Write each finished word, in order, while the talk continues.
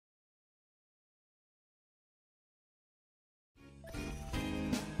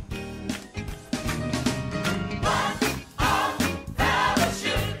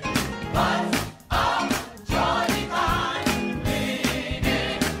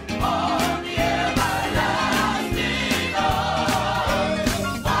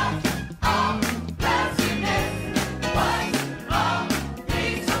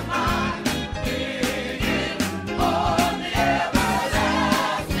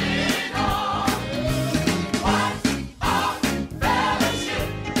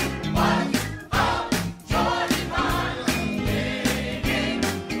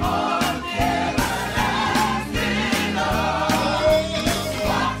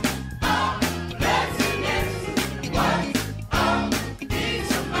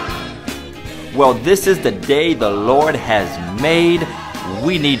Well, this is the day the Lord has made.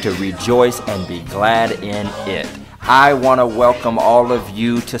 We need to rejoice and be glad in it. I want to welcome all of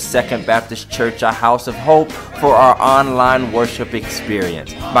you to Second Baptist Church, a house of hope, for our online worship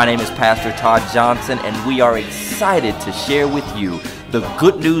experience. My name is Pastor Todd Johnson, and we are excited to share with you the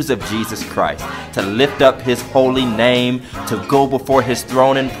good news of Jesus Christ, to lift up His holy name, to go before His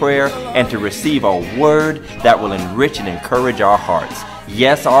throne in prayer, and to receive a word that will enrich and encourage our hearts.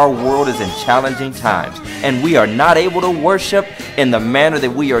 Yes, our world is in challenging times, and we are not able to worship in the manner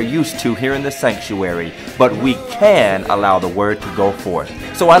that we are used to here in the sanctuary, but we can allow the word to go forth.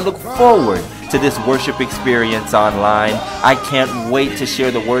 So I look forward to this worship experience online. I can't wait to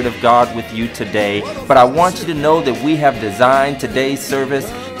share the Word of God with you today, but I want you to know that we have designed today's service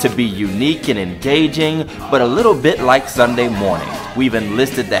to be unique and engaging, but a little bit like Sunday morning. We've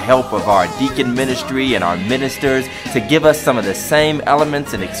enlisted the help of our deacon ministry and our ministers to give us some of the same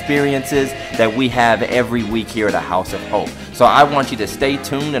elements and experiences that we have every week here at a House of Hope. So I want you to stay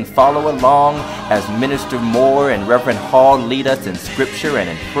tuned and follow along as Minister Moore and Reverend Hall lead us in scripture and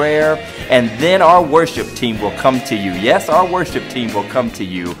in prayer. And then our worship team will come to you. Yes, our worship team will come to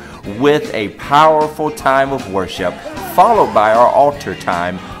you with a powerful time of worship, followed by our altar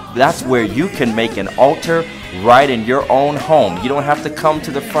time. That's where you can make an altar right in your own home. You don't have to come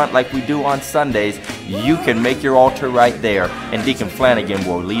to the front like we do on Sundays. You can make your altar right there, and Deacon Flanagan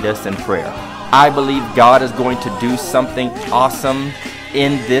will lead us in prayer. I believe God is going to do something awesome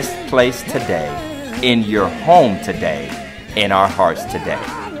in this place today, in your home today, in our hearts today.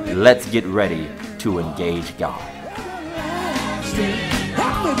 Let's get ready to engage God.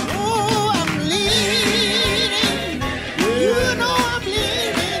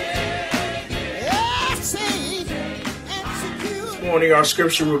 This morning our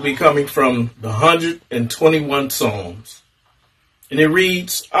scripture will be coming from the 121 Psalms. And it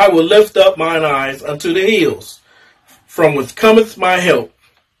reads, I will lift up mine eyes unto the hills, from whence cometh my help.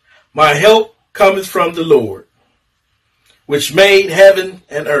 My help cometh from the Lord, which made heaven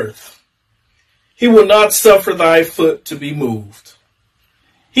and earth. He will not suffer thy foot to be moved.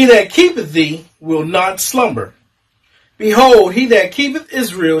 He that keepeth thee will not slumber. Behold, he that keepeth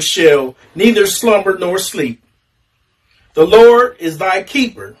Israel shall neither slumber nor sleep. The Lord is thy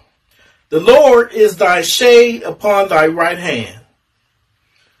keeper. The Lord is thy shade upon thy right hand.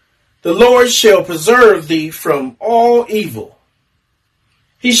 The Lord shall preserve thee from all evil.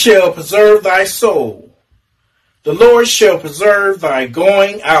 He shall preserve thy soul. The Lord shall preserve thy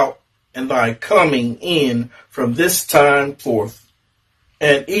going out and thy coming in from this time forth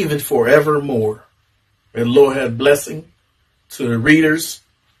and even forevermore. May the Lord have blessing to the readers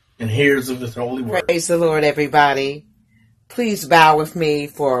and hearers of His holy word. Praise the Lord, everybody. Please bow with me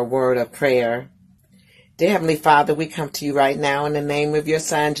for a word of prayer. Dear Heavenly Father, we come to you right now in the name of your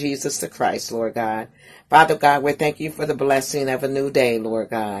Son, Jesus the Christ, Lord God. Father God, we thank you for the blessing of a new day, Lord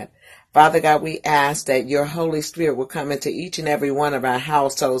God. Father God, we ask that your Holy Spirit will come into each and every one of our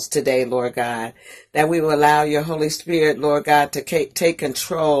households today, Lord God. That we will allow your Holy Spirit, Lord God, to take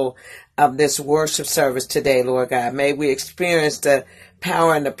control of this worship service today, Lord God. May we experience the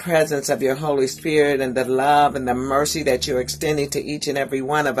power and the presence of your Holy Spirit and the love and the mercy that you're extending to each and every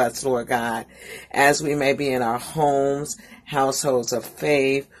one of us, Lord God, as we may be in our homes, households of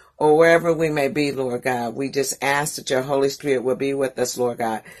faith, or wherever we may be, Lord God. We just ask that your Holy Spirit will be with us, Lord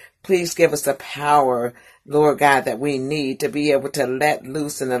God. Please give us the power, Lord God, that we need to be able to let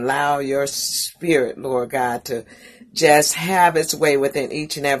loose and allow your Spirit, Lord God, to just have its way within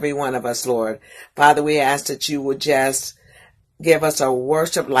each and every one of us, Lord. Father, we ask that you would just give us a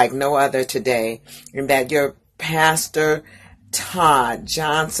worship like no other today, and that your Pastor Todd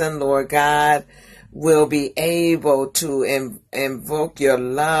Johnson, Lord God, will be able to invoke your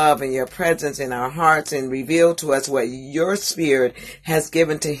love and your presence in our hearts and reveal to us what your Spirit has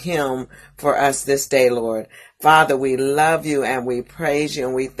given to him for us this day, Lord. Father, we love you and we praise you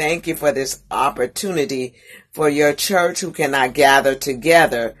and we thank you for this opportunity for your church who cannot gather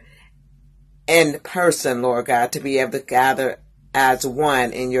together in person, Lord God, to be able to gather as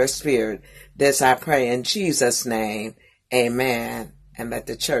one in your Spirit. This I pray in Jesus' name. Amen. And let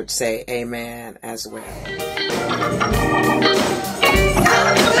the church say amen as well.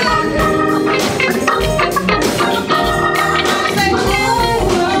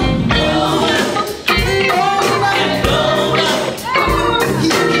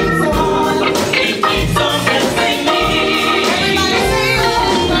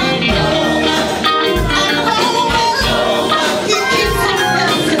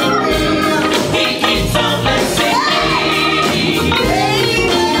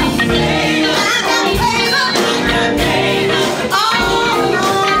 Oh,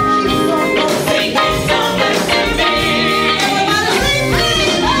 Lord,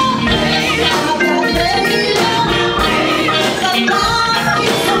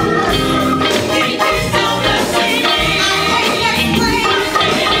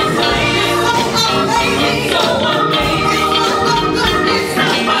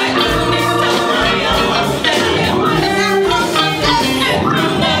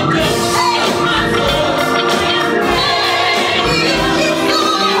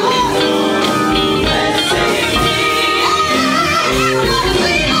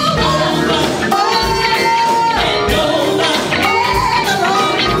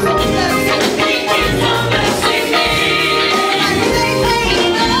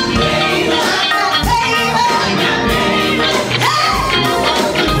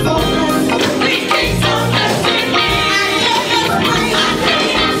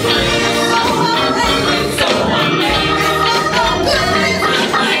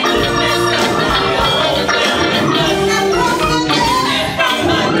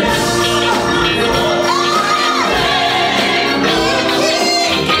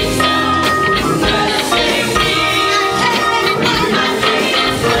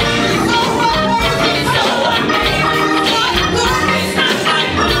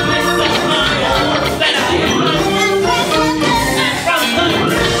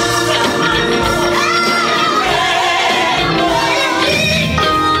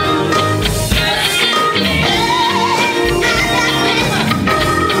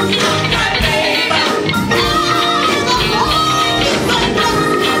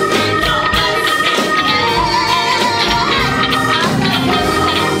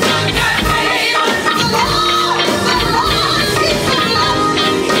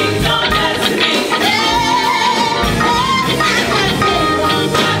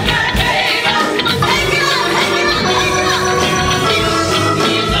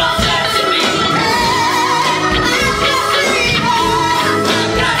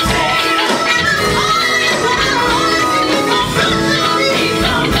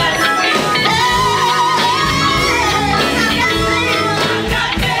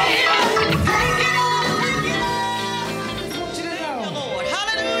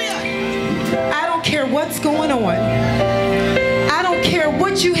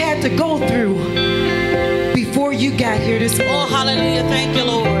 had to go through before you got here this morning. Oh, hallelujah. Thank you,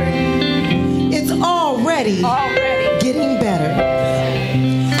 Lord. It's already getting better.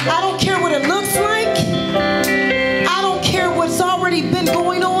 I don't care what it looks like. I don't care what's already been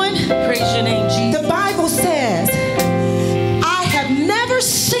going on. Praise your name, Jesus. The Bible says, I have never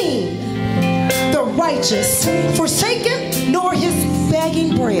seen the righteous forsaken, nor his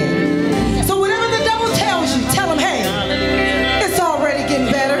begging bread. So whatever the devil tells you, tell him, hey, it's already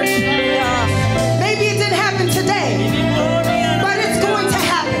getting better. Maybe it didn't happen today, but it's going to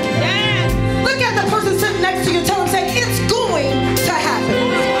happen. Look at the person sitting next to you, tell him, say, it's going to happen.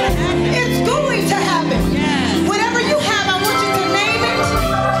 It's going to happen. Whatever you have, I want you to name it,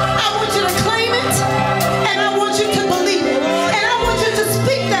 I want you to claim it, and I want you to believe it. And I want you to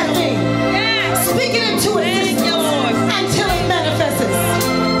speak that thing. Speak it into existence until it manifests.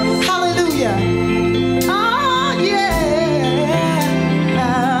 Hallelujah.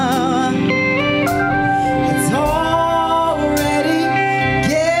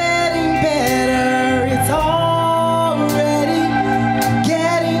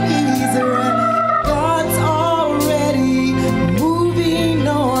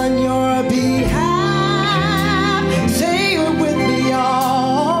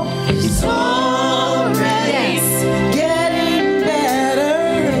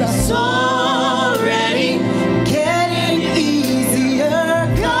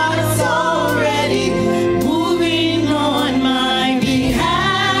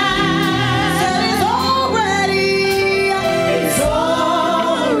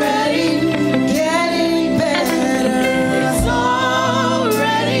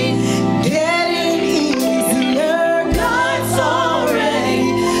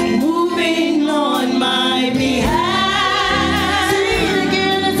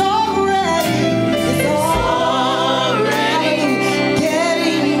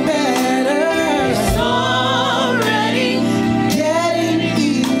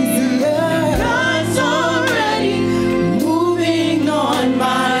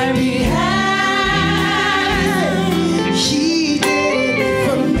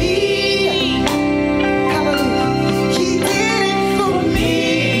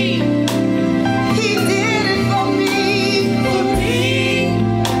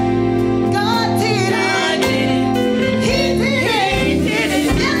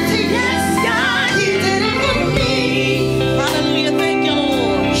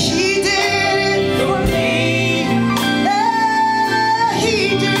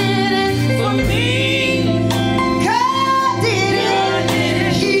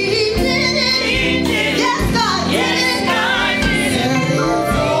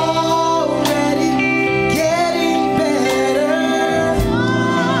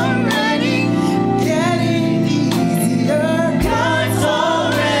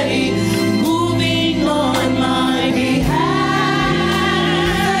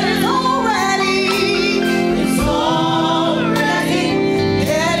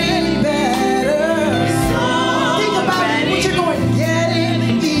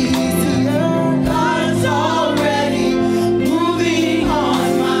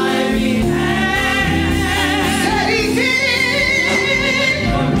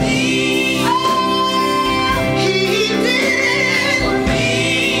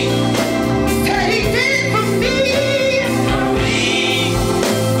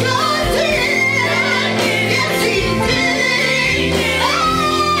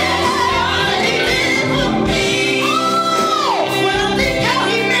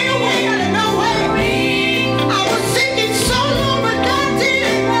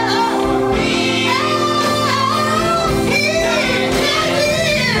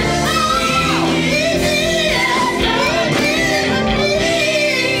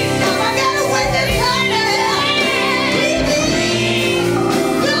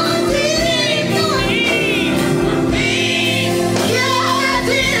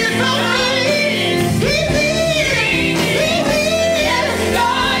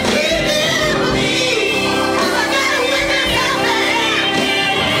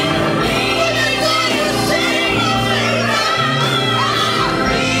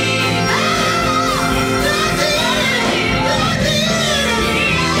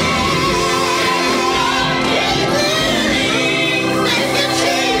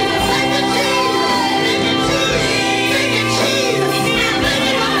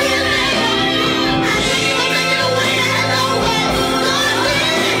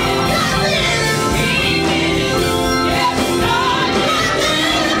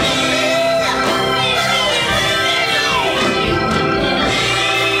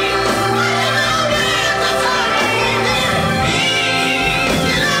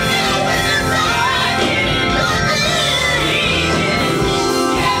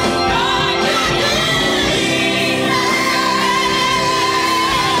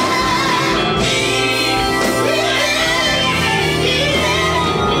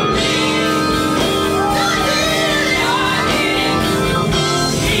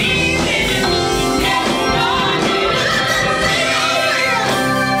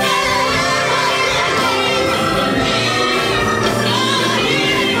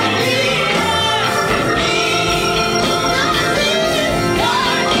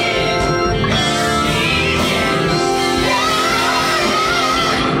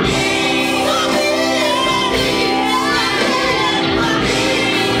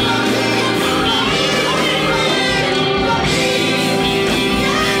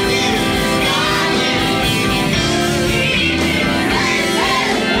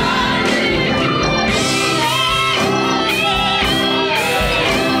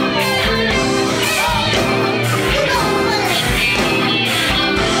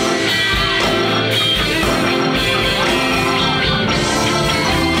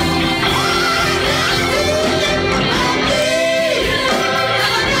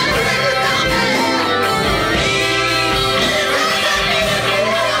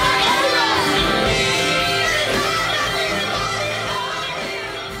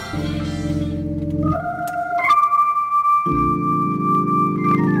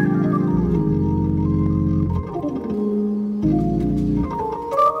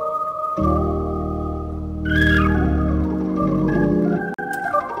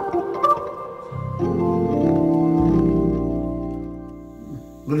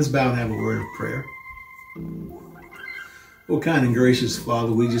 let's bow and have a word of prayer. Oh, kind and gracious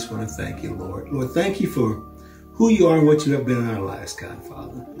Father, we just want to thank you, Lord. Lord, thank you for who you are and what you have been in our lives, kind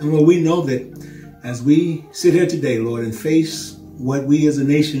Father. And Lord, we know that as we sit here today, Lord, and face what we as a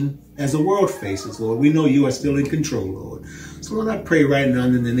nation, as the world faces, Lord, we know you are still in control, Lord. So, Lord, I pray right now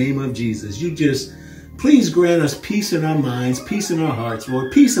in the name of Jesus, you just please grant us peace in our minds, peace in our hearts,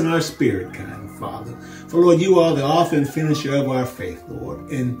 Lord, peace in our spirit, kind Father. For, Lord, you are the author and finisher of our faith,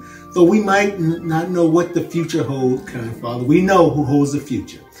 Lord. And though we might not know what the future holds, kind Father, we know who holds the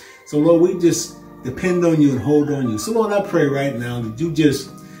future. So, Lord, we just depend on you and hold on you. So, Lord, I pray right now that you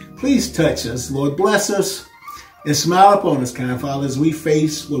just please touch us, Lord. Bless us and smile upon us, kind Father, as we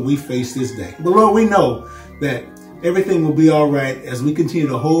face what we face this day. But, Lord, we know that everything will be all right as we continue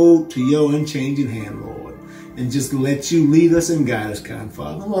to hold to your unchanging hand, Lord. And just let you lead us and guide us, kind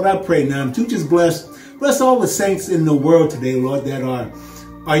Father. Lord, I pray now that you just bless all the saints in the world today, Lord, that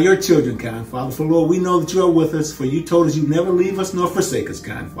are your children, kind Father. For, Lord, we know that you are with us, for you told us you never leave us nor forsake us,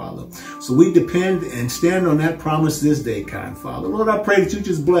 kind Father. So we depend and stand on that promise this day, kind Father. Lord, I pray that you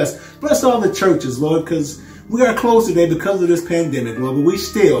just bless all the churches, Lord, because we are closed today because of this pandemic, Lord, but we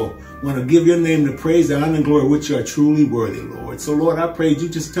still want to give your name the praise, the honor, and glory, which you are truly worthy, Lord. So, Lord, I pray that you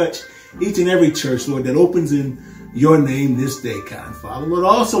just touch each and every church, Lord, that opens in your name this day, kind Father. Lord,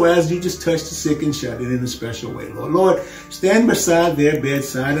 also as you just touch the sick and shut in a special way, Lord. Lord, stand beside their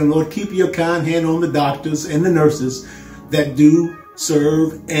bedside, and Lord, keep your kind hand on the doctors and the nurses that do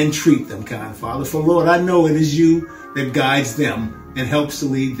serve and treat them, kind Father. For, Lord, I know it is you that guides them and helps to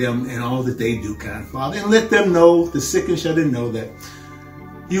lead them in all that they do, kind Father. And let them know, the sick and shut in, know that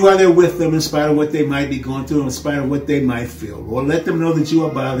you are there with them in spite of what they might be going through, in spite of what they might feel. Lord, let them know that you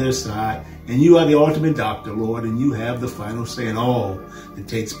are by their side and you are the ultimate doctor, Lord, and you have the final say in all that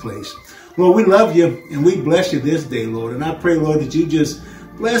takes place. Lord, we love you and we bless you this day, Lord. And I pray, Lord, that you just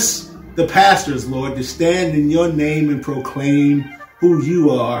bless the pastors, Lord, to stand in your name and proclaim who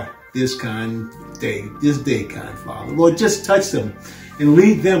you are this day, kind Father. Lord, just touch them and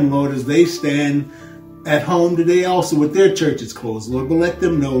lead them, Lord, as they stand at home today also with their churches closed, Lord. But let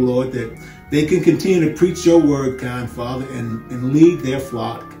them know, Lord, that they can continue to preach your word, kind Father, and lead their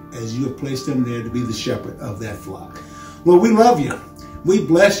flock as you have placed them there to be the shepherd of that flock. Lord, we love you. We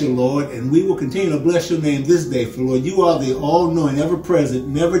bless you, Lord, and we will continue to bless your name this day. For, Lord, you are the all-knowing, ever-present,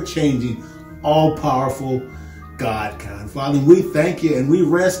 never-changing, all-powerful God, kind Father. And we thank you and we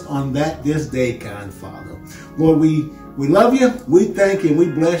rest on that this day, kind Father. Lord, we love you, we thank you, and we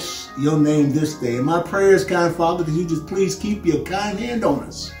bless your name this day. And my prayer is, kind Father, that you just please keep your kind hand on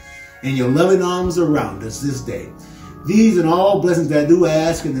us and your loving arms around us this day. These and all blessings that I do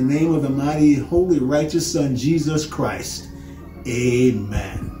ask in the name of the mighty, holy, righteous Son, Jesus Christ.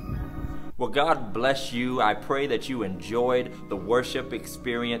 Amen. Well, God bless you. I pray that you enjoyed the worship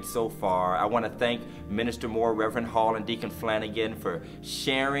experience so far. I want to thank Minister Moore, Reverend Hall, and Deacon Flanagan for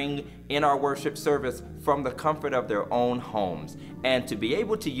sharing in our worship service from the comfort of their own homes. And to be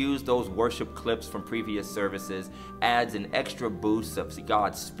able to use those worship clips from previous services adds an extra boost of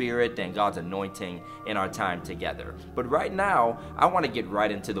God's Spirit and God's anointing in our time together. But right now, I want to get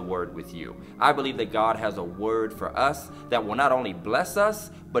right into the Word with you. I believe that God has a word for us that will not only bless us,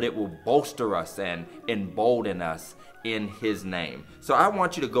 but it will bolster us and embolden us in His name. So I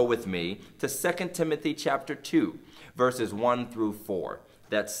want you to go with me to 2 Timothy chapter 2, verses 1 through 4.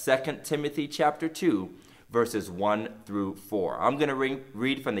 That's 2 Timothy chapter 2, verses 1 through 4. I'm going to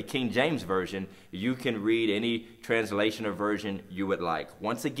read from the King James Version. You can read any translation or version you would like.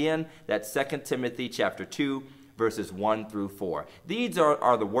 Once again, that's 2 Timothy chapter 2, verses 1 through 4. These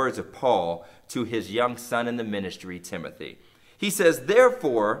are the words of Paul to his young son in the ministry, Timothy. He says,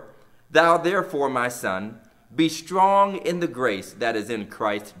 Thou therefore, my son, be strong in the grace that is in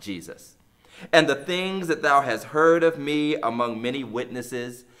Christ Jesus. And the things that thou hast heard of me among many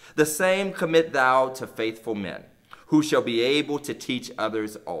witnesses, the same commit thou to faithful men, who shall be able to teach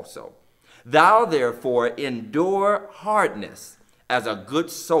others also. Thou therefore endure hardness as a good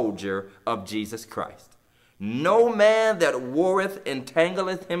soldier of Jesus Christ. No man that warreth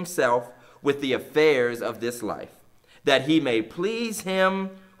entangleth himself with the affairs of this life, that he may please him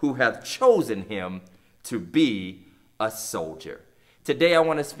who hath chosen him to be a soldier. Today I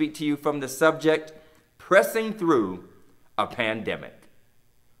want to speak to you from the subject, pressing through a pandemic.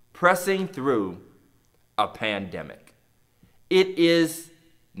 Pressing through a pandemic. It is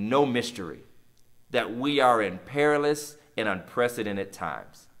no mystery that we are in perilous and unprecedented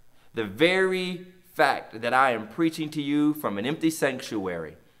times. The very fact that I am preaching to you from an empty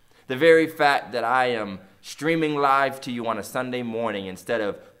sanctuary, the very fact that I am streaming live to you on a Sunday morning instead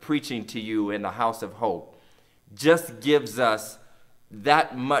of preaching to you in the house of hope, just gives us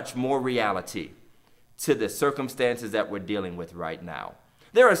that much more reality to the circumstances that we're dealing with right now.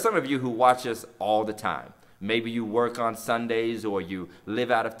 There are some of you who watch us all the time. Maybe you work on Sundays or you live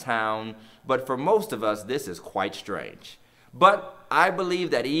out of town, but for most of us, this is quite strange. But I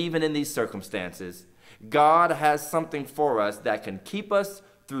believe that even in these circumstances, God has something for us that can keep us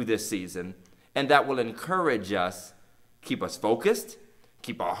through this season and that will encourage us, keep us focused,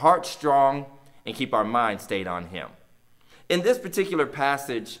 keep our hearts strong, and keep our mind stayed on Him. In this particular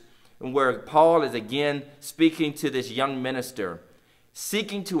passage, where Paul is again speaking to this young minister,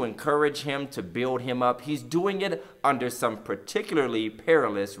 seeking to encourage him, to build him up, he's doing it under some particularly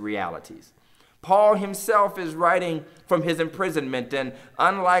perilous realities. Paul himself is writing from his imprisonment, and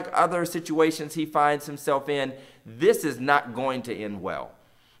unlike other situations he finds himself in, this is not going to end well.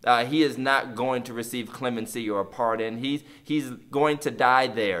 He is not going to receive clemency or a pardon. He's going to die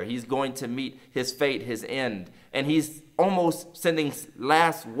there. He's going to meet his fate, his end. And he's almost sending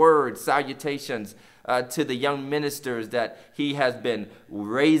last words, salutations to the young ministers that he has been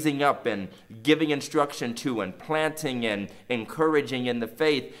raising up and giving instruction to and planting and encouraging in the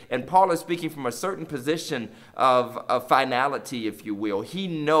faith. And Paul is speaking from a certain position of finality, if you will. He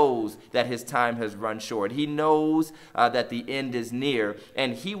knows that his time has run short. He knows that the end is near.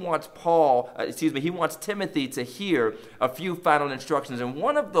 And he wants he wants Timothy to hear a few final instructions. And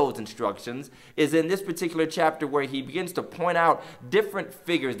one of those instructions is in this particular chapter where he begins to point out different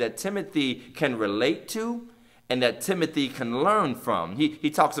figures that Timothy can relate to and that Timothy can learn from. He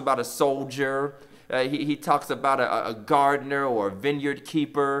talks about a soldier, he talks about a gardener or a vineyard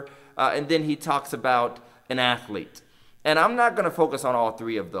keeper, and then he talks about an athlete. And I'm not going to focus on all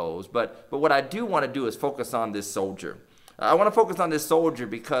three of those, but what I do want to do is focus on this soldier. I want to focus on this soldier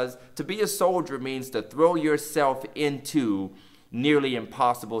because to be a soldier means to throw yourself into nearly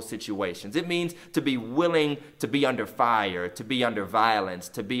impossible situations. It means to be willing to be under fire, to be under violence,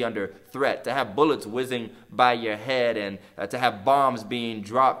 to be under threat, to have bullets whizzing by your head and to have bombs being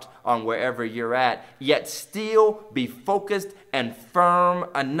dropped on wherever you're at, yet still be focused and firm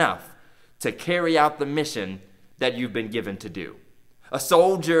enough to carry out the mission that you've been given to do. A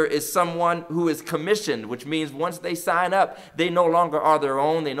soldier is someone who is commissioned, which means once they sign up, they no longer are their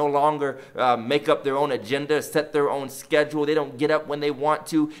own. They no longer make up their own agenda, set their own schedule. They don't get up when they want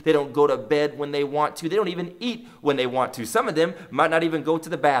to. They don't go to bed when they want to. They don't even eat when they want to. Some of them might not even go to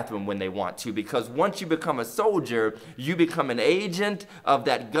the bathroom when they want to, because once you become a soldier, you become an agent of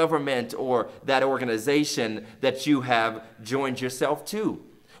that government or that organization that you have joined yourself to.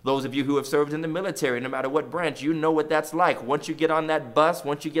 Those of you who have served in the military, no matter what branch, you know what that's like. Once you get on that bus,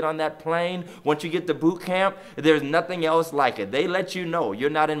 once you get on that plane, once you get to boot camp, there's nothing else like it. They let you know you're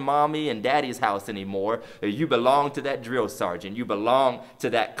not in mommy and daddy's house anymore. You belong to that drill sergeant. You belong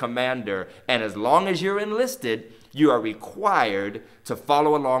to that commander. And as long as you're enlisted, you are required to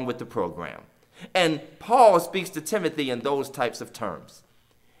follow along with the program. And Paul speaks to Timothy in those types of terms.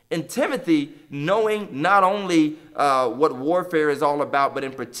 And Timothy, knowing not only what warfare is all about, but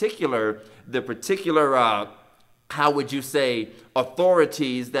in particular, the particular, how would you say,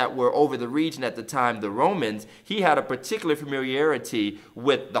 authorities that were over the region at the time, the Romans, he had a particular familiarity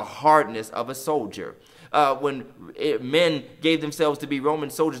with the hardness of a soldier. When men gave themselves to be Roman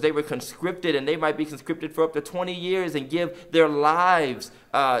soldiers, they were conscripted, and they might be conscripted for up to 20 years and give their lives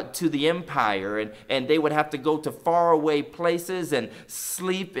to the empire. And they would have to go to faraway places and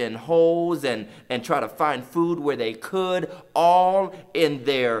sleep in holes and try to find food where they could, all in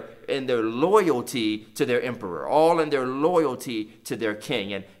their loyalty to their emperor, all in their loyalty to their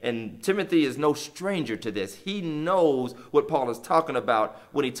king. And Timothy is no stranger to this. He knows what Paul is talking about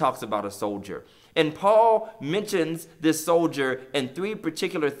when he talks about a soldier. And Paul mentions this soldier in three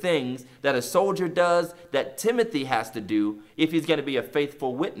particular things that a soldier does that Timothy has to do if he's going to be a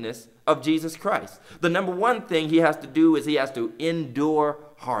faithful witness of Jesus Christ. The number one thing he has to do is he has to endure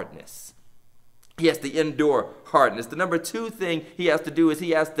hardness. He has to endure hardness. The number two thing he has to do is he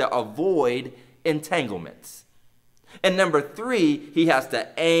has to avoid entanglements. And number three, he has to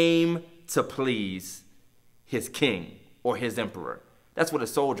aim to please his king or his emperor. That's what a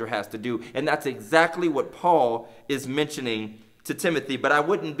soldier has to do. And that's exactly what Paul is mentioning to Timothy. But I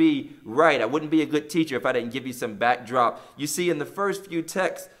wouldn't be right. I wouldn't be a good teacher if I didn't give you some backdrop. You see, in the first few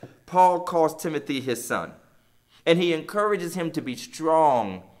texts, Paul calls Timothy his son. And he encourages him to be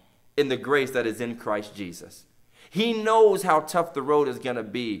strong in the grace that is in Christ Jesus. He knows how tough the road is going to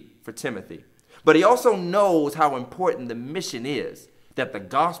be for Timothy. But he also knows how important the mission is, that the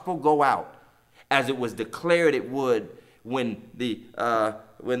gospel go out as it was declared it would when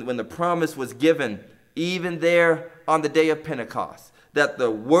the promise was given, even there on the day of Pentecost, that the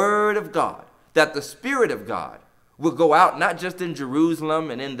word of God, that the Spirit of God We'll go out not just in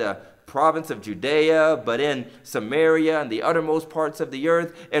Jerusalem and in the province of Judea, but in Samaria and the uttermost parts of the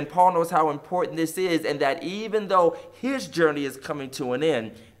earth. And Paul knows how important this is, and that even though his journey is coming to an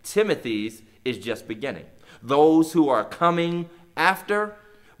end, Timothy's is just beginning. Those who are coming after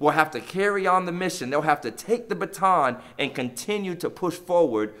will have to carry on the mission. They'll have to take the baton and continue to push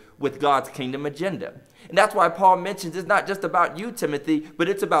forward with God's kingdom agenda. And that's why Paul mentions it's not just about you, Timothy, but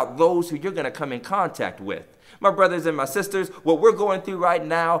it's about those who you're going to come in contact with. My brothers and my sisters, what we're going through right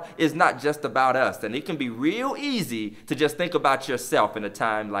now is not just about us. And it can be real easy to just think about yourself in a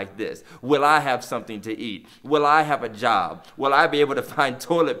time like this. Will I have something to eat? Will I have a job? Will I be able to find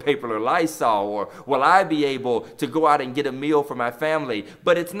toilet paper or Lysol? Or will I be able to go out and get a meal for my family?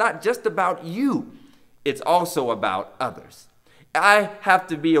 But it's not just about you. It's also about others. I have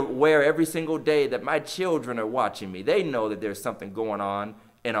to be aware every single day that my children are watching me. They know that there's something going on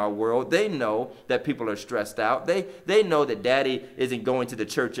in our world. They know that people are stressed out. They know that daddy isn't going to the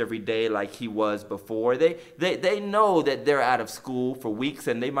church every day like he was before. They know that they're out of school for weeks,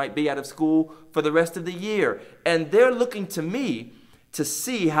 and they might be out of school for the rest of the year. And they're looking to me to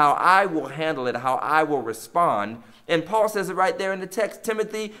see how I will handle it, how I will respond. And Paul says it right there in the text,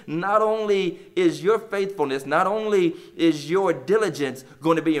 Timothy, not only is your faithfulness, not only is your diligence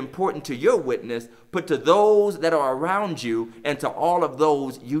going to be important to your witness, but to those that are around you and to all of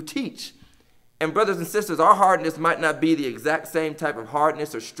those you teach. And brothers and sisters, our hardness might not be the exact same type of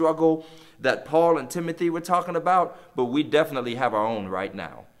hardness or struggle that Paul and Timothy were talking about, but we definitely have our own right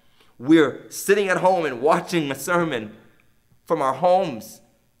now. We're sitting at home and watching a sermon from our homes,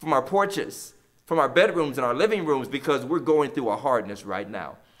 from our porches, from our bedrooms and our living rooms, because we're going through a hardness right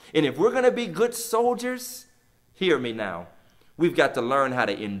now. And if we're going to be good soldiers, hear me now, we've got to learn how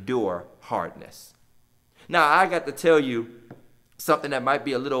to endure hardness. Now, I got to tell you something that might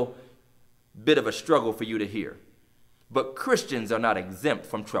be a little bit of a struggle for you to hear. But Christians are not exempt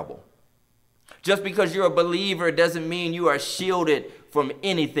from trouble. Just because you're a believer doesn't mean you are shielded from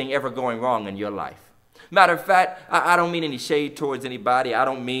anything ever going wrong in your life. Matter of fact, I don't mean any shade towards anybody. I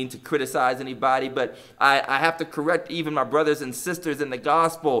don't mean to criticize anybody, but I have to correct even my brothers and sisters in the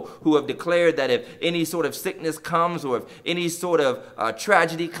gospel who have declared that if any sort of sickness comes, or if any sort of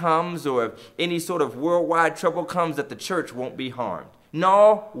tragedy comes, or if any sort of worldwide trouble comes, that the church won't be harmed.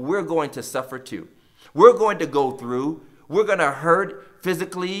 No, we're going to suffer too. We're going to go through. We're going to hurt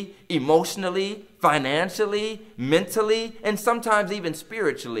physically, emotionally, financially, mentally, and sometimes even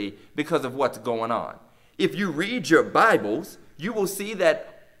spiritually because of what's going on. If you read your Bibles, you will see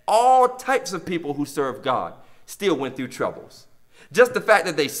that all types of people who serve God still went through troubles. Just the fact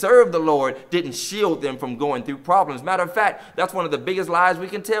that they served the Lord didn't shield them from going through problems. Matter of fact, that's one of the biggest lies we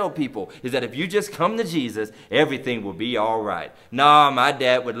can tell people, is that if you just come to Jesus, everything will be all right. Nah, my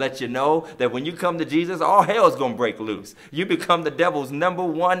dad would let you know that when you come to Jesus, all hell's going to break loose. You become the devil's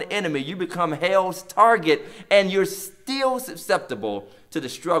 #1 enemy. You become hell's target, and you're still susceptible to the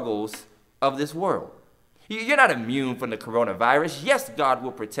struggles of this world. You're not immune from the coronavirus. Yes, God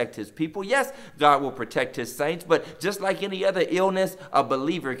will protect his people. Yes, God will protect his saints. But just like any other illness, a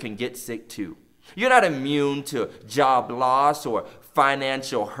believer can get sick too. You're not immune to job loss or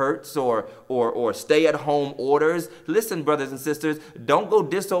financial hurts or stay-at-home orders. Listen, brothers and sisters, don't go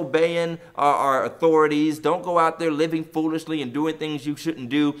disobeying our authorities. Don't go out there living foolishly and doing things you shouldn't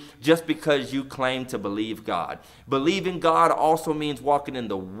do just because you claim to believe God. Believing God also means walking in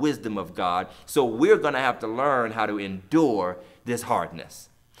the wisdom of God. So we're going to have to learn how to endure this hardness.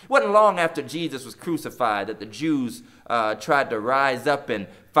 It wasn't long after Jesus was crucified that the Jews tried to rise up and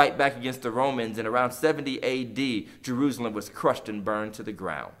fight back against the Romans. In around 70 A.D., Jerusalem was crushed and burned to the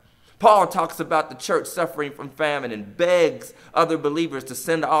ground. Paul talks about the church suffering from famine and begs other believers to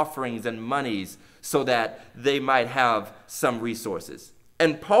send offerings and monies so that they might have some resources.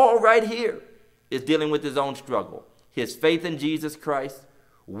 And Paul right here is dealing with his own struggle. His faith in Jesus Christ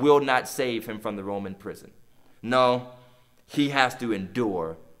will not save him from the Roman prison. No, he has to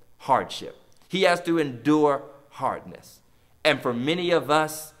endure hardship. He has to endure hardness. And for many of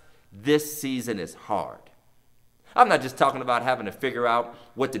us, this season is hard. I'm not just talking about having to figure out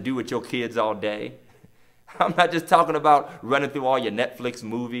what to do with your kids all day. I'm not just talking about running through all your Netflix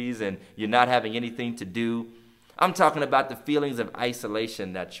movies and you're not having anything to do. I'm talking about the feelings of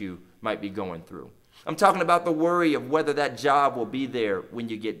isolation that you might be going through. I'm talking about the worry of whether that job will be there when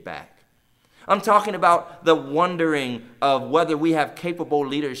you get back. I'm talking about the wondering of whether we have capable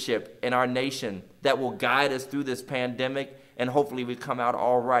leadership in our nation that will guide us through this pandemic, and hopefully we come out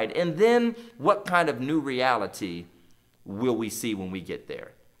all right. And then what kind of new reality will we see when we get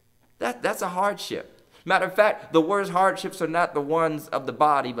there? That's a hardship. Matter of fact, the worst hardships are not the ones of the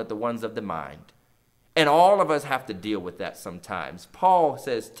body, but the ones of the mind. And all of us have to deal with that sometimes. Paul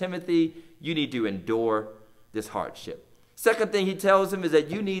says, Timothy, you need to endure this hardship. Second thing he tells him is that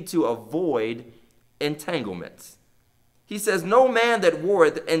you need to avoid entanglements. He says, no man that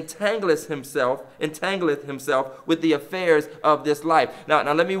warreth entangleth himself with the affairs of this life.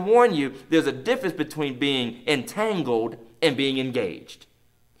 Now let me warn you, there's a difference between being entangled and being engaged.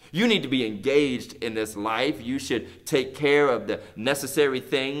 You need to be engaged in this life. You should take care of the necessary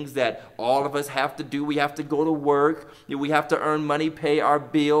things that all of us have to do. We have to go to work. We have to earn money, pay our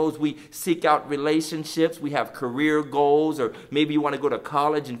bills. We seek out relationships. We have career goals, or maybe you want to go to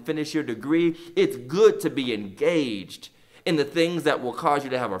college and finish your degree. It's good to be engaged in the things that will cause you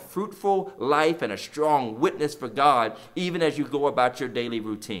to have a fruitful life and a strong witness for God, even as you go about your daily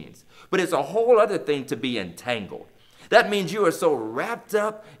routines. But it's a whole other thing to be entangled. That means you are so wrapped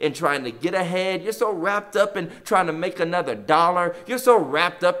up in trying to get ahead. You're so wrapped up in trying to make another dollar. You're so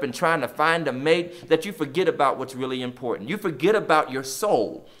wrapped up in trying to find a mate that you forget about what's really important. You forget about your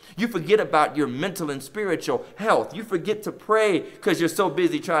soul. You forget about your mental and spiritual health. You forget to pray because you're so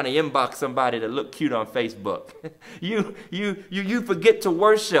busy trying to inbox somebody to look cute on Facebook. You forget to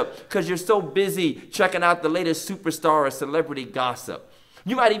worship because you're so busy checking out the latest superstar or celebrity gossip.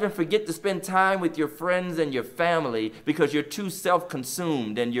 You might even forget to spend time with your friends and your family because you're too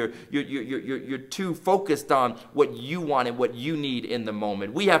self-consumed and you're too focused on what you want and what you need in the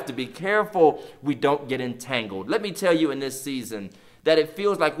moment. We have to be careful we don't get entangled. Let me tell you in this season that it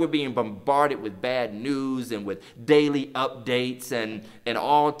feels like we're being bombarded with bad news and with daily updates and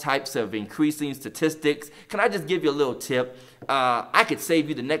all types of increasing statistics. Can I just give you a little tip? I could save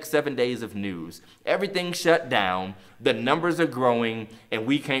you the next 7 days of news. Everything's shut down, the numbers are growing, and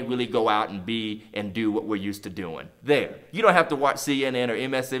we can't really go out and be and do what we're used to doing. There. You don't have to watch CNN or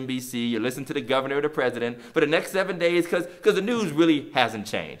MSNBC or listen to the governor or the president for the next 7 days because the news really hasn't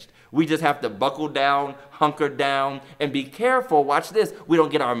changed. We just have to buckle down, hunker down, and be careful, watch this, we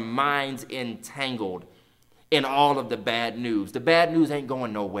don't get our minds entangled in all of the bad news. The bad news ain't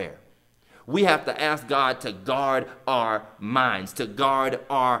going nowhere. We have to ask God to guard our minds, to guard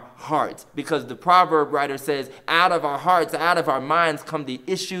our hearts, because the proverb writer says, out of our hearts, out of our minds come the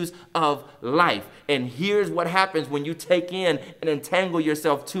issues of life. And here's what happens when you take in and entangle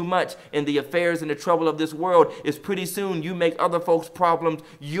yourself too much in the affairs and the trouble of this world is pretty soon you make other folks' problems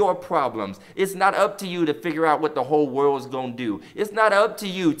your problems. It's not up to you to figure out what the whole world's going to do. It's not up to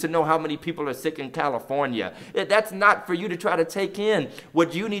you to know how many people are sick in California. That's not for you to try to take in.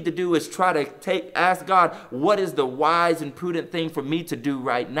 What you need to do is try to ask God, what is the wise and prudent thing for me to do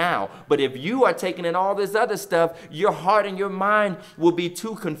right now? But if you are taking in all this other stuff, your heart and your mind will be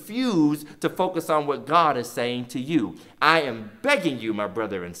too confused to focus on what God is saying to you. I am begging you, my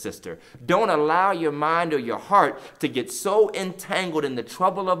brother and sister, don't allow your mind or your heart to get so entangled in the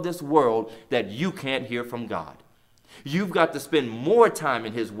trouble of this world that you can't hear from God. You've got to spend more time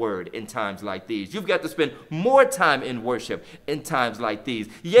in His Word in times like these. You've got to spend more time in worship in times like these.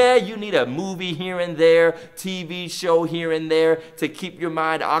 Yeah, you need a movie here and there, TV show here and there to keep your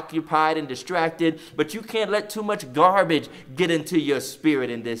mind occupied and distracted, but you can't let too much garbage get into your spirit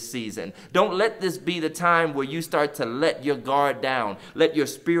in this season. Don't let this be the time where you start to let your guard down, let your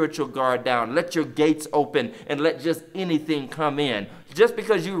spiritual guard down, let your gates open, and let just anything come in. Just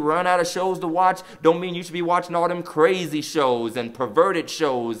because you run out of shows to watch don't mean you should be watching all them crazy shows and perverted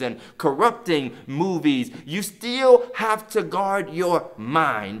shows and corrupting movies. You still have to guard your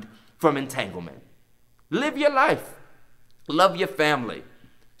mind from entanglement. Live your life. Love your family.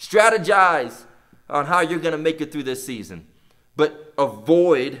 Strategize on how you're going to make it through this season. But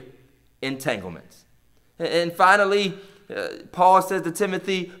avoid entanglements. And finally, Paul says to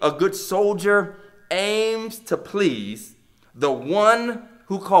Timothy, a good soldier aims to please the one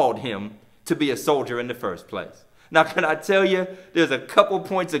who called him to be a soldier in the first place. Now, can I tell you, there's a couple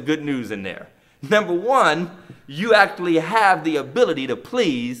points of good news in there. Number one, you actually have the ability to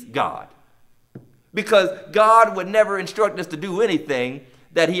please God. Because God would never instruct us to do anything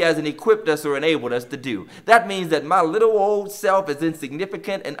that He hasn't equipped us or enabled us to do. That means that my little old self, as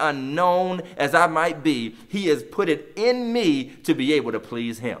insignificant and unknown as I might be, He has put it in me to be able to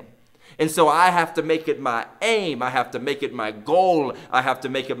please Him. And so I have to make it my aim. I have to make it my goal. I have to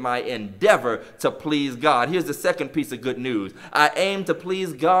make it my endeavor to please God. Here's the second piece of good news. I aim to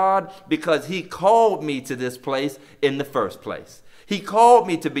please God because He called me to this place in the first place. He called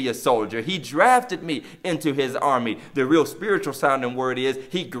me to be a soldier. He drafted me into His army. The real spiritual sounding word is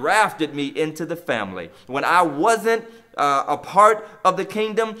He grafted me into the family. When I wasn't a part of the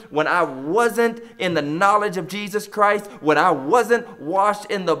kingdom, when I wasn't in the knowledge of Jesus Christ, when I wasn't washed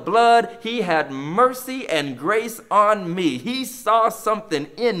in the blood, he had mercy and grace on me. He saw something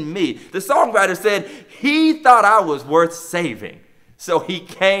in me. The songwriter said he thought I was worth saving, so he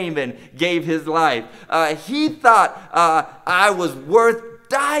came and gave his life. He thought I was worth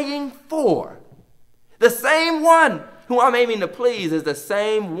dying for. The same one who I'm aiming to please is the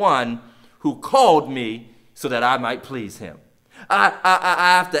same one who called me so that I might please him. I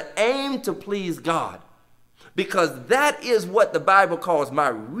have to aim to please God, because that is what the Bible calls my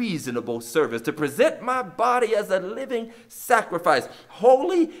reasonable service, to present my body as a living sacrifice,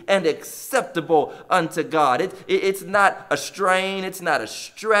 holy and acceptable unto God. It's not a strain. It's not a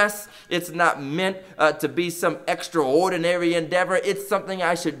stress. It's not meant to be some extraordinary endeavor. It's something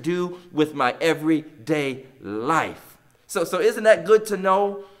I should do with my everyday life. So isn't that good to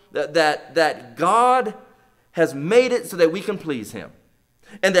know that God has made it so that we can please him,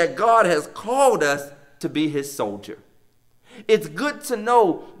 and that God has called us to be his soldier? It's good to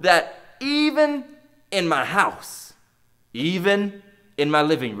know that even in my house, even in my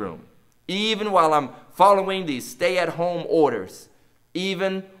living room, even while I'm following these stay-at-home orders,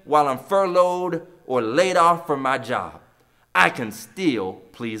 even while I'm furloughed or laid off from my job, I can still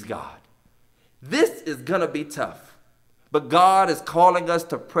please God. This is going to be tough, but God is calling us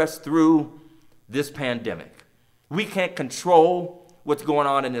to press through this pandemic. We can't control what's going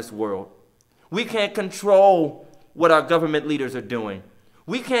on in this world. We can't control what our government leaders are doing.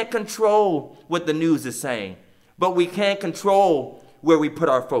 We can't control what the news is saying, but we can control where we put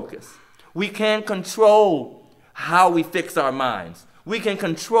our focus. We can control how we fix our minds. We can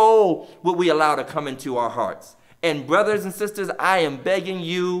control what we allow to come into our hearts. And brothers and sisters, I am begging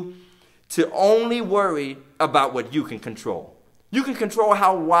you to only worry about what you can control. You can control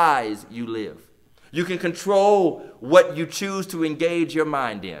how wise you live. You can control what you choose to engage your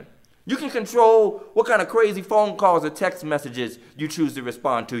mind in. You can control what kind of crazy phone calls or text messages you choose to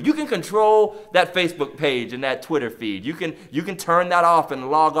respond to. You can control that Facebook page and that Twitter feed. You can turn that off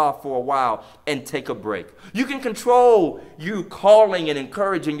and log off for a while and take a break. You can control you calling and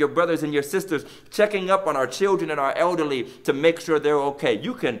encouraging your brothers and your sisters, checking up on our children and our elderly to make sure they're okay.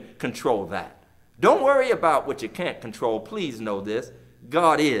 You can control that. Don't worry about what you can't control. Please know this: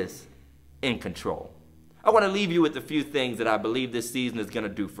 God is in control. I want to leave you with a few things that I believe this season is going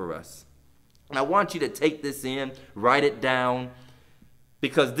to do for us. And I want you to take this in, write it down,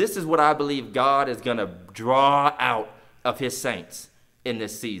 because this is what I believe God is going to draw out of his saints in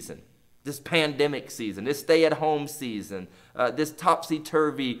this season, this pandemic season, this stay-at-home season, this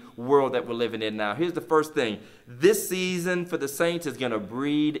topsy-turvy world that we're living in now. Here's the first thing. This season for the saints is going to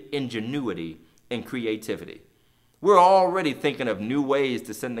breed ingenuity and creativity. We're already thinking of new ways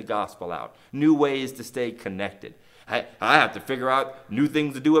to send the gospel out, new ways to stay connected. I have to figure out new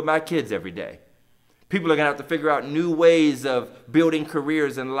things to do with my kids every day. People are going to have to figure out new ways of building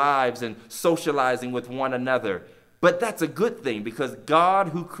careers and lives and socializing with one another. But that's a good thing, because God,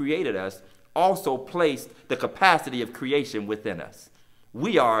 who created us, also placed the capacity of creation within us.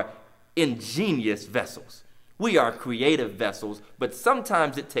 We are ingenious vessels. We are creative vessels, but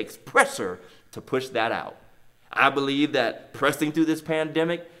sometimes it takes pressure to push that out. I believe that pressing through this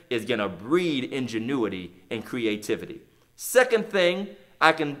pandemic is going to breed ingenuity and creativity. Second thing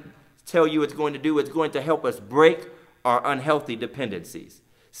I can tell you it's going to do, it's going to help us break our unhealthy dependencies.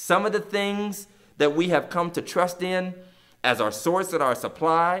 Some of the things that we have come to trust in as our source and our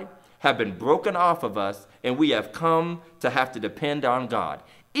supply have been broken off of us, and we have come to have to depend on God.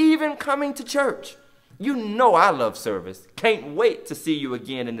 Even coming to church. You know I love service. Can't wait to see you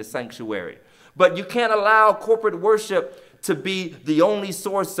again in the sanctuary. But you can't allow corporate worship to be the only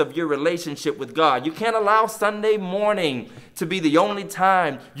source of your relationship with God. You can't allow Sunday morning to be the only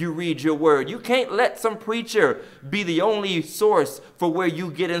time you read your word. You can't let some preacher be the only source for where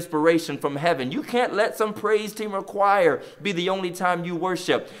you get inspiration from heaven. You can't let some praise team or choir be the only time you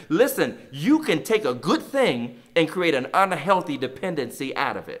worship. Listen, you can take a good thing and create an unhealthy dependency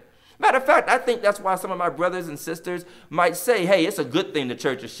out of it. Matter of fact, I think that's why some of my brothers and sisters might say, hey, it's a good thing the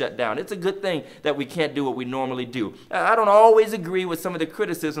church is shut down. It's a good thing that we can't do what we normally do. I don't always agree with some of the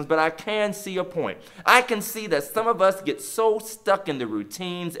criticisms, but I can see a point. I can see that some of us get so stuck in the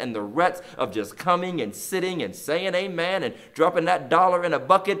routines and the ruts of just coming and sitting and saying amen and dropping that dollar in a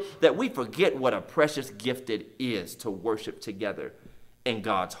bucket that we forget what a precious gift it is to worship together in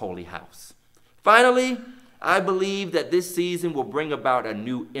God's holy house. Finally, I believe that this season will bring about a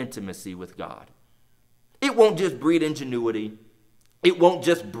new intimacy with God. It won't just breed ingenuity. It won't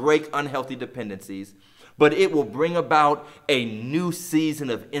just break unhealthy dependencies, but it will bring about a new season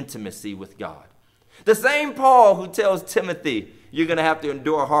of intimacy with God. The same Paul who tells Timothy, you're going to have to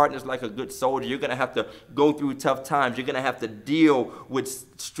endure hardness like a good soldier. You're going to have to go through tough times. You're going to have to deal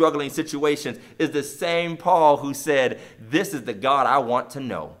with struggling situations, is the same Paul who said, this is the God I want to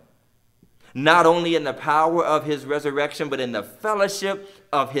know. Not only in the power of his resurrection, but in the fellowship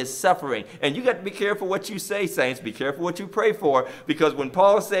of his suffering. And you got to be careful what you say, saints. Be careful what you pray for. Because when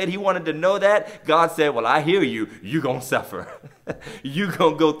Paul said he wanted to know that, God said, well, I hear you. You're going to suffer. You're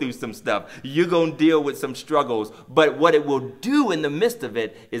going to go through some stuff. You're going to deal with some struggles. But what it will do in the midst of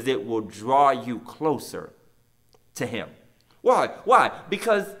it is it will draw you closer to him. Why? Why?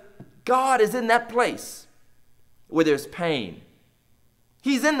 Because God is in that place where there's pain.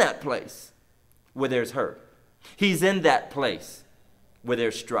 He's in that place where there's hurt. He's in that place where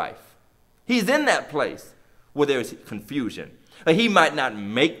there's strife. He's in that place where there's confusion. He might not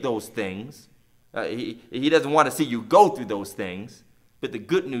make those things. He doesn't want to see you go through those things. But the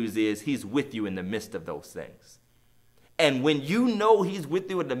good news is he's with you in the midst of those things. And when you know he's with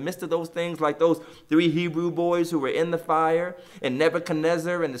you in the midst of those things, like those 3 Hebrew boys who were in the fire, and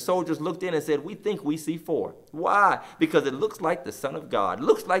Nebuchadnezzar and the soldiers looked in and said, we think we see 4. Why? Because it looks like the Son of God,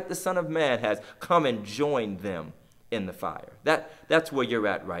 looks like the Son of Man has come and joined them in the fire. That's where you're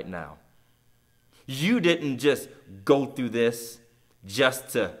at right now. You didn't just go through this just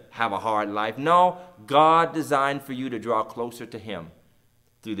to have a hard life. No, God designed for you to draw closer to him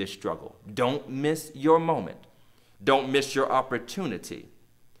through this struggle. Don't miss your moment. Don't miss your opportunity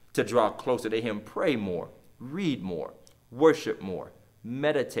to draw closer to him. Pray more, read more, worship more,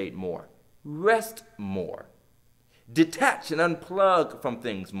 meditate more, rest more, detach and unplug from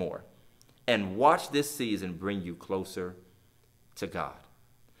things more, and watch this season bring you closer to God.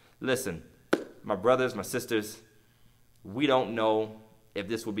 Listen, my brothers, my sisters, we don't know if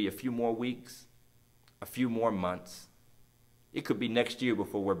this will be a few more weeks, a few more months. It could be next year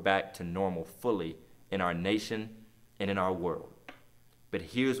before we're back to normal fully in our nation and in our world. But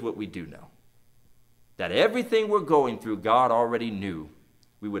here's what we do know. That everything we're going through, God already knew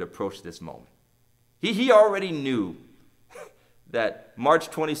we would approach this moment. He already knew that March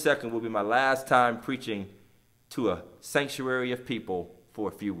 22nd will be my last time preaching to a sanctuary of people for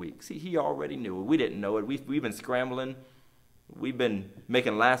a few weeks. He already knew it. We didn't know it. We've been scrambling. We've been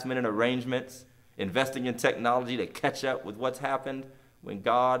making last-minute arrangements, investing in technology to catch up with what's happened when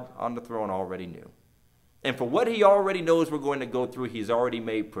God on the throne already knew. And for what he already knows we're going to go through, he's already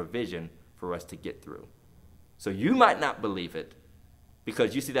made provision for us to get through. So you might not believe it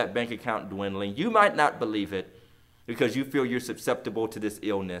because you see that bank account dwindling. You might not believe it because you feel you're susceptible to this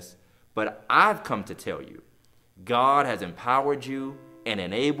illness. But I've come to tell you, God has empowered you and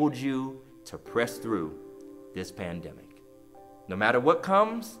enabled you to press through this pandemic. No matter what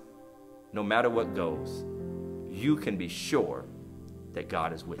comes, no matter what goes, you can be sure that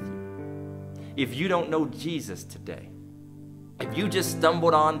God is with you. If you don't know Jesus today, if you just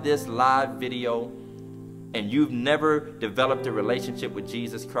stumbled on this live video and you've never developed a relationship with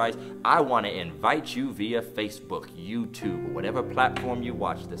Jesus Christ, I want to invite you via Facebook, YouTube, or whatever platform you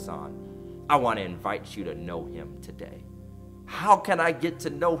watch this on. I want to invite you to know him today. How can I get to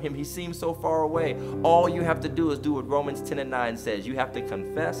know him? He seems so far away. All you have to do is do what Romans 10:9 says. You have to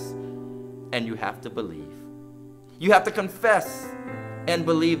confess and you have to believe. You have to confess and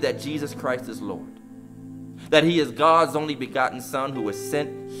believe that Jesus Christ is Lord, that he is God's only begotten Son who was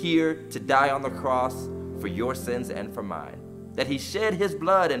sent here to die on the cross for your sins and for mine, that he shed his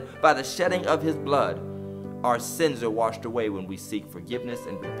blood, and by the shedding of his blood, our sins are washed away when we seek forgiveness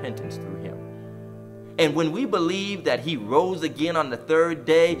and repentance through him. And when we believe that he rose again on the 3rd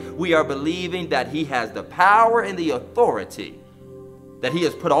day, we are believing that he has the power and the authority, that he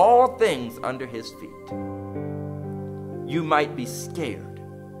has put all things under his feet. You might be scared,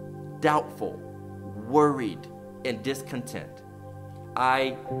 doubtful, worried, and discontent.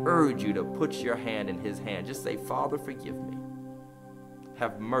 I urge you to put your hand in his hand. Just say, Father, forgive me.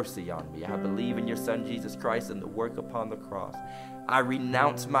 Have mercy on me. I believe in your Son, Jesus Christ, and the work upon the cross. I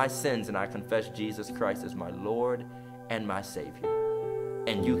renounce my sins and I confess Jesus Christ as my Lord and my Savior.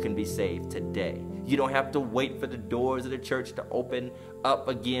 And you can be saved today. You don't have to wait for the doors of the church to open up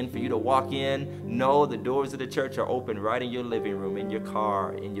again for you to walk in. No, the doors of the church are open right in your living room, in your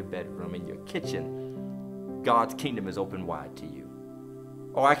car, in your bedroom, in your kitchen. God's kingdom is open wide to you.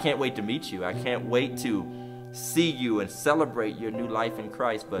 Oh, I can't wait to meet you. I can't wait to see you and celebrate your new life in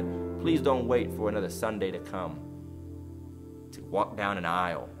Christ. But please don't wait for another Sunday to come to walk down an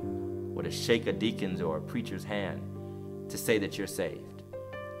aisle or to shake a deacon's or a preacher's hand to say that you're saved.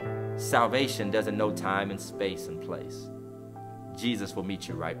 Salvation doesn't know time and space and place. Jesus will meet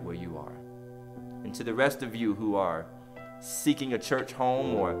you right where you are. And to the rest of you who are seeking a church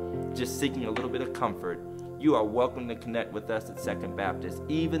home or just seeking a little bit of comfort, you are welcome to connect with us at Second Baptist,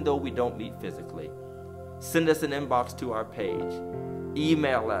 even though we don't meet physically. Send us an inbox to our page.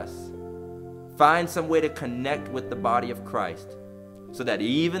 Email us. Find some way to connect with the body of Christ so that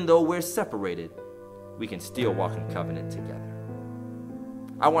even though we're separated, we can still walk in covenant together.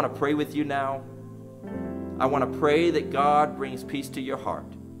 I want to pray with you now. I want to pray that God brings peace to your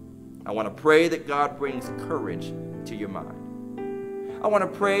heart. I want to pray that God brings courage to your mind. I want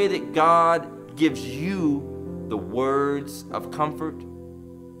to pray that God gives you the words of comfort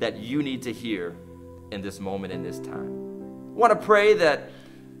that you need to hear in this moment, in this time. I want to pray that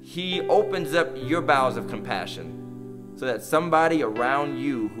He opens up your bowels of compassion so that somebody around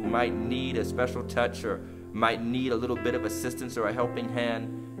you who might need a special touch or might need a little bit of assistance or a helping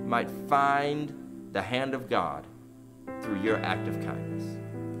hand might find the hand of God through your act of kindness.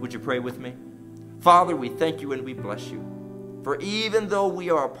 Would you pray with me? Father, we thank you and we bless you. For even though we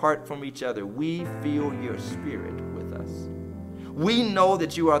are apart from each other, we feel your spirit with us. We know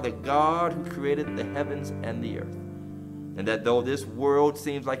that you are the God who created the heavens and the earth. And that though this world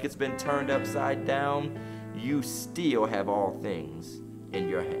seems like it's been turned upside down, you still have all things in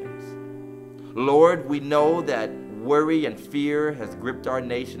your hands. Lord, we know that worry and fear has gripped our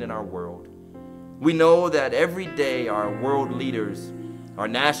nation and our world. We know that every day our world leaders, our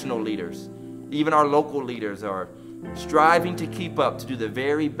national leaders, even our local leaders are striving to keep up, to do the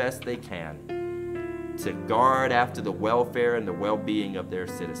very best they can to guard after the welfare and the well-being of their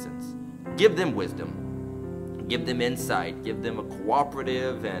citizens. Give them wisdom, give them insight, give them a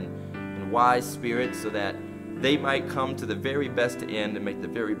cooperative and wise spirit so that they might come to the very best end and make the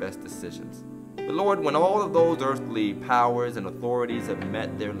very best decisions. But Lord, when all of those earthly powers and authorities have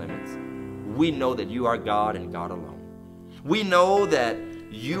met their limits, we know that you are God and God alone. We know that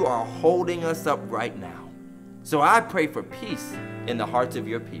you are holding us up right now. So I pray for peace in the hearts of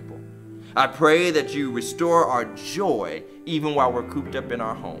your people. I pray that you restore our joy even while we're cooped up in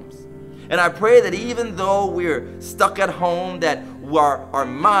our homes. And I pray that even though we're stuck at home, that our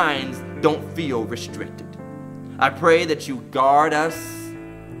minds don't feel restricted. I pray that you guard us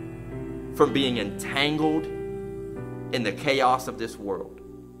from being entangled in the chaos of this world.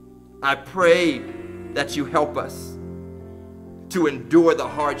 I pray that you help us to endure the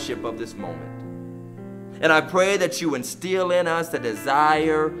hardship of this moment. And I pray that you instill in us a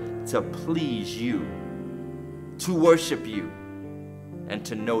desire to please you, to worship you, and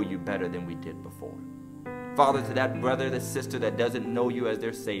to know you better than we did before. Father, to that brother, that sister that doesn't know you as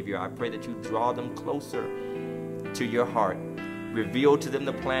their Savior, I pray that you draw them closer to your heart. Reveal to them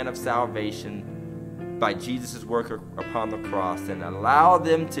the plan of salvation by Jesus' work upon the cross, and allow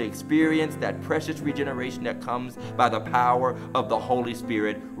them to experience that precious regeneration that comes by the power of the Holy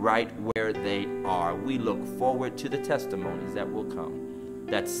Spirit right where they are. We look forward to the testimonies that will come,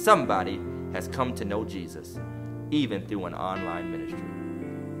 that somebody has come to know Jesus, even through an online ministry.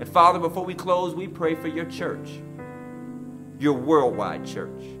 And Father, before we close, we pray for your church, your worldwide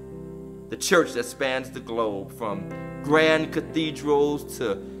church, the church that spans the globe, from grand cathedrals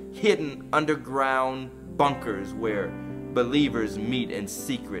to hidden underground bunkers where believers meet in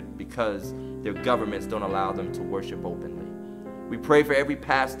secret because their governments don't allow them to worship openly. We pray for every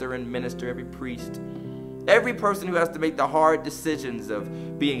pastor and minister, every priest, every person who has to make the hard decisions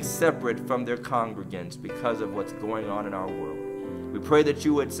of being separate from their congregants because of what's going on in our world. We pray that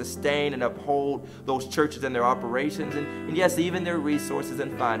you would sustain and uphold those churches and their operations and yes, even their resources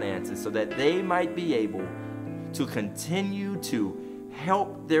and finances so that they might be able to continue to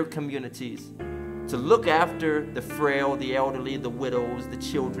help their communities, to look after the frail, the elderly, the widows, the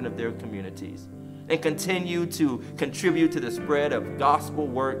children of their communities, and continue to contribute to the spread of gospel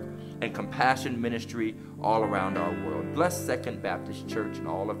work and compassion ministry all around our world. Bless Second Baptist Church and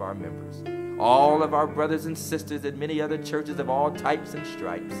all of our members, all of our brothers and sisters and many other churches of all types and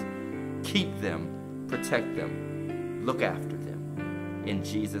stripes. Keep them, protect them, look after them. In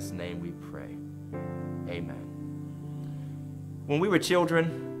Jesus' name we pray. Amen. When we were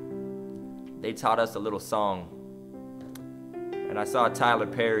children, they taught us a little song. And I saw Tyler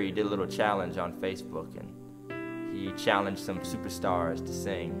Perry did a little challenge on Facebook, and he challenged some superstars to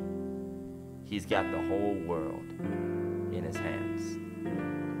sing, "He's got the whole world in his hands."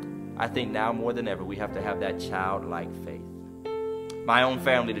 I think now more than ever we have to have that childlike faith. My own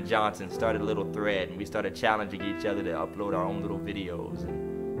family, the Johnsons, started a little thread, and we started challenging each other to upload our own little videos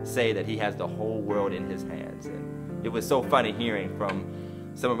and say that he has the whole world in his hands. And it was so funny hearing from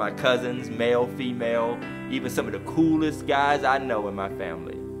some of my cousins, male, female, even some of the coolest guys I know in my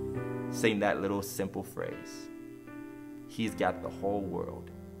family, sing that little simple phrase. He's got the whole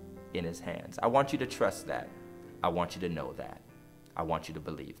world in his hands. I want you to trust that. I want you to know that. I want you to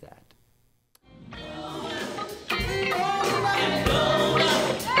believe that.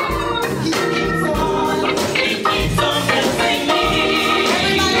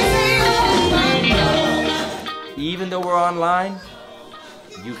 Even though we're online,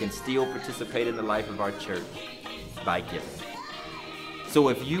 you can still participate in the life of our church by giving. So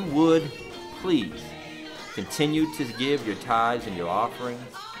if you would, please continue to give your tithes and your offerings.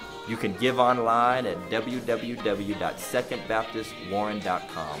 You can give online at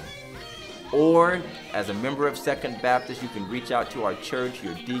www.secondbaptistwarren.com. Or as a member of Second Baptist, you can reach out to our church,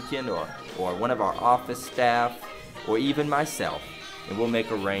 your deacon, or one of our office staff, or even myself, and we'll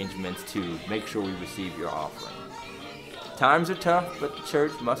make arrangements to make sure we receive your offering. Times are tough, but the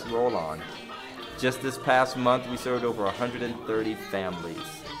church must roll on. Just this past month, we served over 130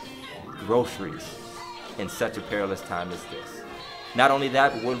 families, groceries, in such a perilous time as this. Not only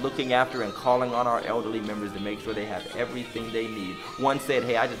that, but we're looking after and calling on our elderly members to make sure they have everything they need. One said,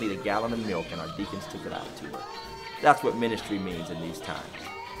 hey, I just need a gallon of milk, and our deacons took it out to her. That's what ministry means in these times.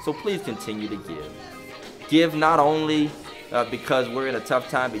 So please continue to give. Give not only because we're in a tough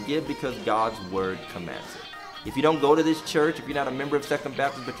time, but give because God's word commands it. If you don't go to this church, if you're not a member of Second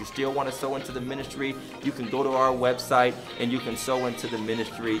Baptist, but you still want to sow into the ministry, you can go to our website and you can sow into the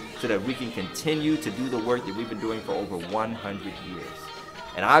ministry so that we can continue to do the work that we've been doing for over 100 years.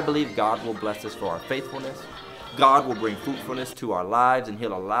 And I believe God will bless us for our faithfulness. God will bring fruitfulness to our lives, and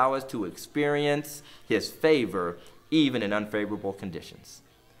He'll allow us to experience His favor even in unfavorable conditions.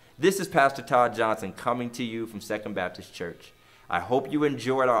 This is Pastor Todd Johnson coming to you from Second Baptist Church. I hope you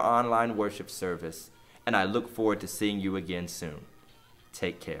enjoyed our online worship service, and I look forward to seeing you again soon.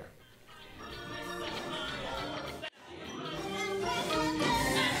 Take care.